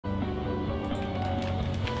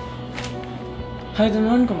Hai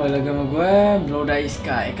teman, kembali lagi sama gue, Blow Die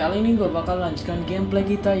Sky. Kali ini gue bakal lanjutkan gameplay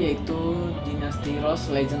kita, yaitu Dynasty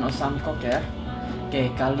Rose Legend of SamKok ya.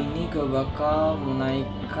 Oke, kali ini gue bakal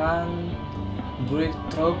menaikkan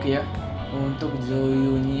breakthrough ya, untuk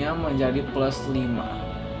Zhou nya menjadi plus 5.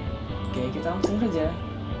 Oke, kita langsung saja.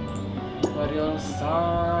 Warrior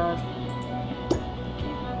start.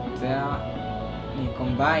 Kita nih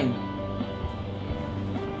combine.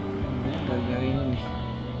 Gara-gara ini nih.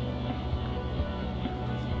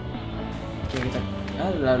 Oke, kita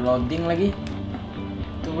loading lagi.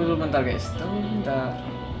 Tunggu dulu bentar guys, tunggu bentar.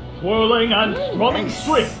 Swirling and strumming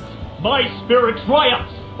strings, my spirit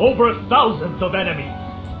triumphs over thousands of enemies.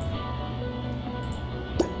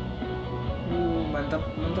 Mantap,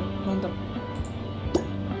 mantap, mantap.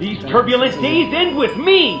 These turbulent days end with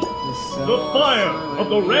me. The fire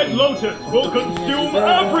of the Red Lotus will consume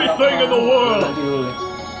everything in the world.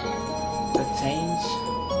 The change.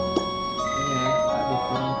 Ini ya, aduh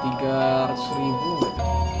kurang 300.000 gitu.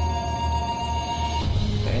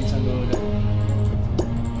 Kita enchant dulu deh.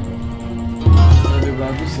 Lebih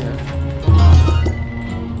bagus ya.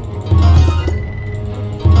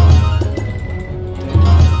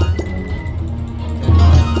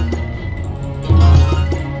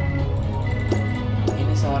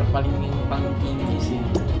 Ini sawar paling tinggi sih.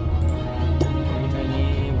 Kita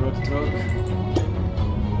ini breakthrough.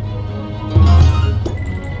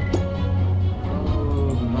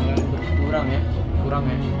 Kurang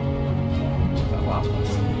ya, gak apa-apa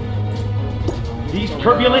sih. These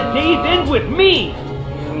turbulent days end with me.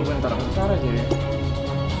 Ini dulu bentar aja ya.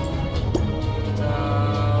 Kita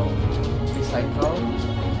recycle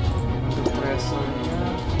untuk treasure-nya.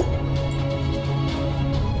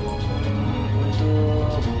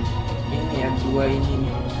 Untuk ini ya, dua ini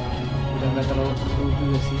nih udah gak terlalu perlu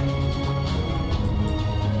juga sih.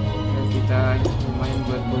 Dan kita lumayan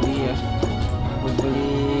buat beli ya, buat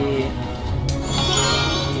beli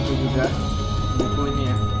juga buku ini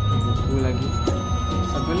ya, buku lagi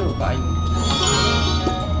sampai lupa ini.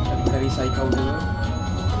 Dari cycle dulu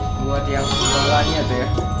buat yang sebelahnya tuh ya,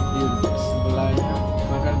 di sebelahnya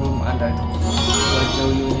bahkan belum ada itu buat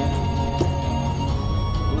Zhou nya.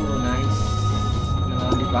 Nice,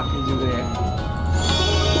 dengan dipakai juga ya.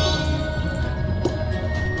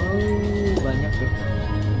 Banyak tuh,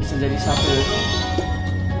 bisa jadi satu ya.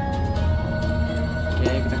 Oke,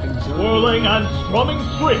 kita ke Zhou. Swirling and strumming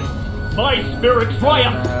strings, my spirit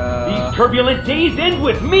triumphs. These turbulent days end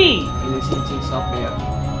with me. Ini cincin shop ya.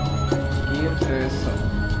 Gear treasure.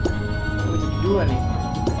 Jadi dua nih.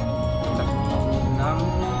 Kita 6.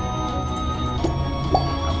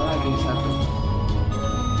 Apalagi satu.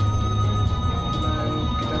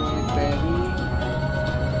 Kita military.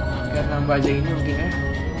 Biar nambah aja ini mungkin ya.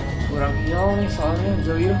 Kurang heal nih soalnya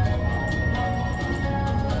Zhou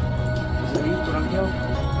kurang heal.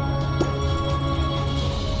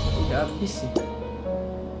 Udah habis sih.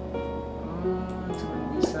 Cuma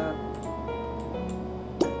bisa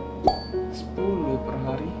 10 per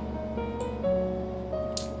hari.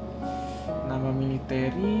 Nama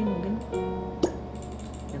military mungkin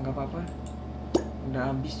ya nggak apa-apa.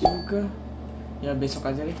 Udah habis juga. Ya besok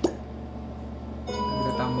aja deh.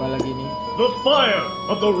 Kita tambah lagi nih. The fire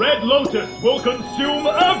of the Red Lotus will consume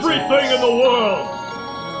everything in the world.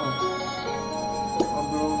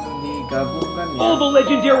 Gabungkan ya. All the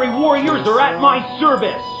legendary warriors are at my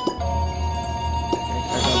service.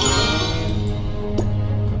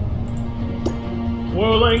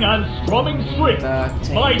 Swirling and strumming strings,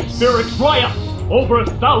 my spirit triumphs over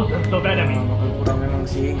thousands of enemies. Kurang memang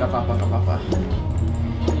sih, nggak apa-apa.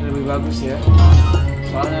 Ini lebih bagus ya,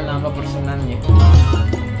 soalnya nambah persenannya.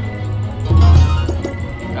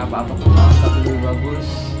 Nggak apa-apa kurang, tapi lebih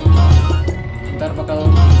bagus. Ntar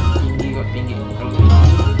bakal tinggi kok, tinggi. Kalau tinggi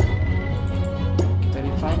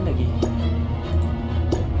refine lagi.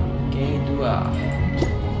 Oke, 2.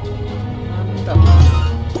 Mantap.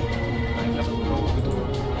 Mantap bro, gitu.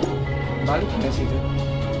 Balik nggak sih itu?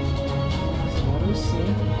 Seharusnya.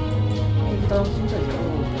 Oke, kita langsung saja.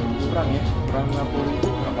 Kurang ya, kurang 50.000,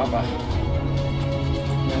 nggak apa-apa.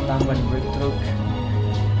 Yang tambah di breakthrough.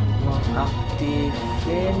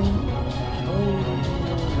 Mengaktifin.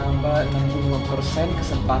 Nambah 65%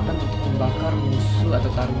 kesempatan untuk membakar musuh atau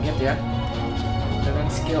target ya. Dengan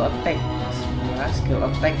skill attack, skill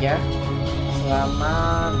attack ya,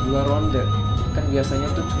 selama 2 ronde. Kan biasanya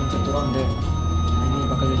tuh cuma 1 ronde. Nah, ini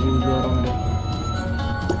bakal jadi 2 ronde.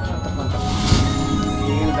 Mantap.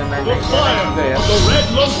 Ini udah naik juga ya. The Red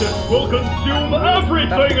Lotus will consume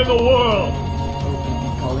everything in the world.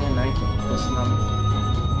 Criticalnya naik plus 6.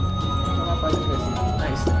 Apa juga sih?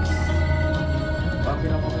 Nice.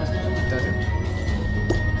 Hampir 18 juta ya.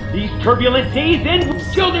 These turbulent days end with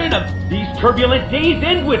children of. These turbulent days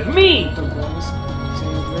end with me. Protagonis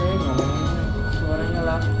cewek ngomongin suaranya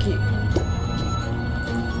laki.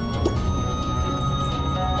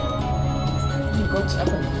 Ini coach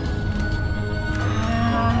apa nih?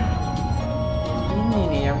 Ini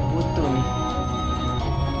nih yang butuh nih.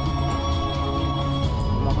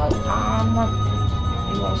 Mahal amat.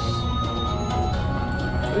 Iwas.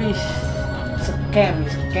 Wih, scam.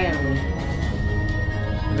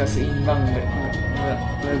 Nggak seimbang,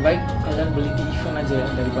 lebih baik kalian beli di event aja ya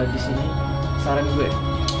daripada di sini. Saran gue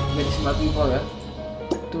jadi smart people ya,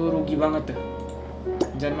 itu rugi banget tuh.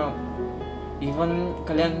 Jangan mau event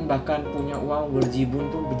kalian bahkan punya uang bejibun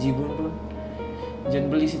pun jangan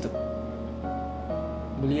beli situ.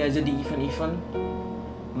 Beli aja di event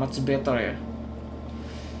much better ya.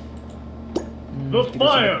 The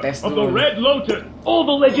fire of the Red Lotus. All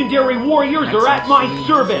the legendary warriors are at my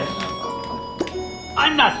service.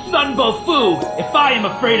 I'm not Sun Bofu if I am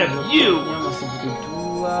afraid of you. Ya masih butuh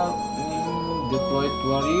dua deployed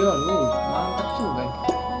warrior. Mantap juga.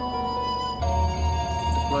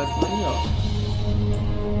 Deployed warrior.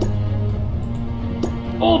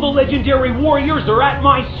 All the legendary warriors are at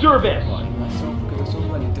my service. Wah, ini masuk, kita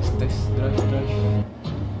coba nih tes drive.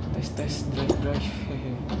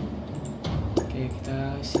 Oke,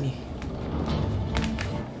 kita sini.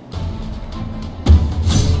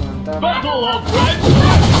 Mantap. Battle of Red.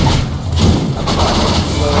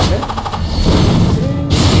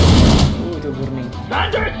 Itu burning.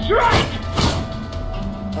 Thunder strike.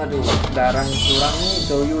 Aduh, darah kurang nih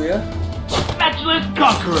Zhou ya. Matchless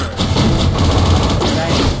conqueror.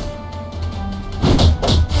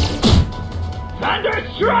 Thunder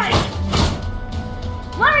strike.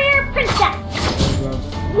 Warrior princess.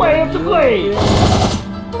 Way of the blade.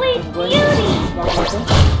 Sweet beauty.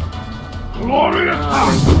 Glorious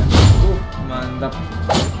house. Mantap.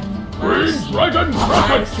 Green dragon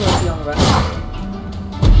rocket. Kan.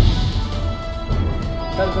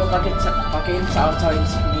 Ntar gue pakein salsa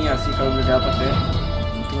insignia sih kalau udah dapet ya.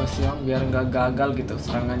 Itu siang biar nggak gagal gitu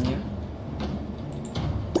serangannya.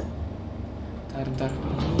 Ntar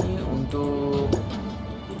ini untuk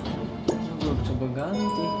gue coba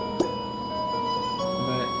ganti.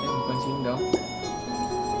 Bukan sini dong.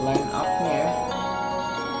 Line up-nya ya.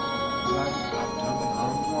 Line up dragon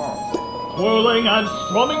armor. Whirling and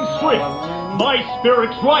strumming swift, my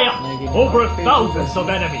spirit triumphs over thousands of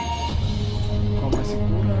enemies. Kok masih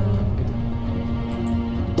kurang gitu.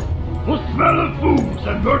 The smell of foods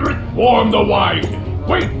and murderous swarm the wide.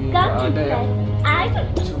 Wait, Got Ada ya. I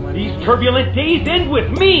was Cuman these ini. turbulent days end with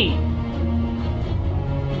me.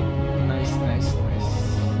 Nice.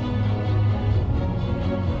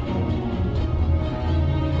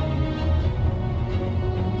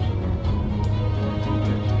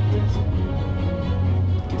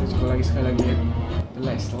 Kita coba sekali lagi ya.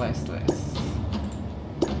 Last.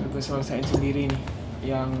 Gue selesaiin sendiri nih.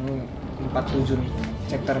 Yang 47 nih.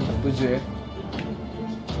 Chapter 47 ya.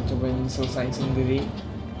 Cobain selesaiin sendiri.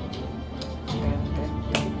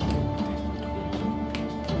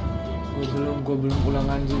 Gue belum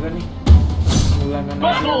ulangan juga nih. Ulangan aja.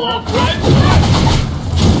 Battle of Red.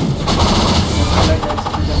 Mulai dari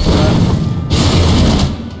 1 jam bulan.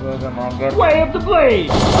 Gue agak mager. Way of the blade.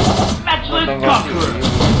 Matchless conqueror.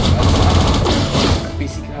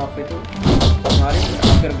 PC ke HP tuh kemarin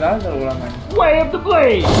hampir gagal ulangan. Way of the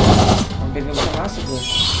blade. Hampir gak bisa masuk gue.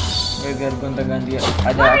 Gara-gara gonta-ganti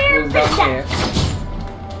ada cooldown-nya ya.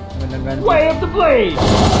 Gonta-ganti. Way of the blade.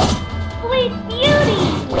 sweet beauty.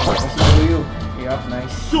 Kasih dulu yuk. Yup,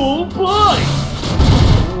 nice. Soul blind.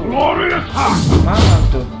 Glorious heart. Mantap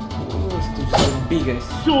tuh. Setuju lebih guys.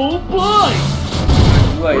 Soul blind.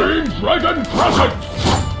 Dua ya. Green dragon present.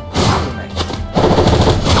 Nice.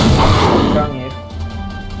 Kurang ya.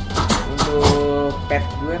 Untuk pet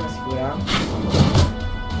gue masih kurang.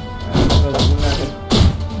 Gak guna tuh.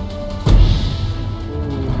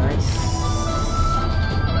 Nice.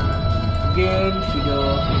 Again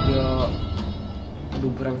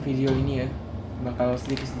beberapa video ini ya bakal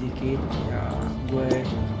sedikit ya, gue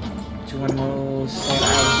cuman mau share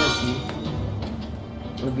aja sih,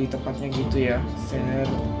 lebih tepatnya gitu ya, share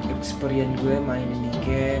experience gue main ini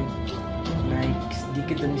game, naik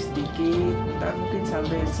sedikit demi sedikit, ntar mungkin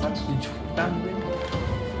sampai 107 mungkin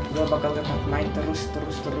gue bakal tetap main terus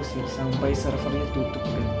sih sampai servernya tutup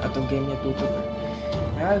kan, atau gamenya tutup kan.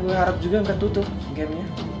 Ya gue harap juga nggak tutup gamenya.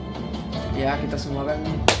 Ya kita semua kan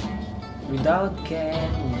without game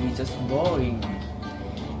we just boring.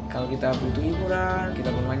 Kalau kita butuh hiburan, kita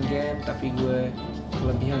bermain game, tapi gue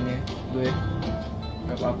kelebihan ya, gue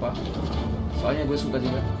nggak apa-apa. Soalnya gue suka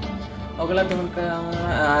juga. Oke lah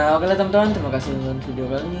teman-teman, terima kasih nonton video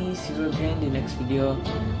kali ini. See you again di next video.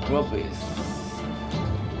 Bro, peace.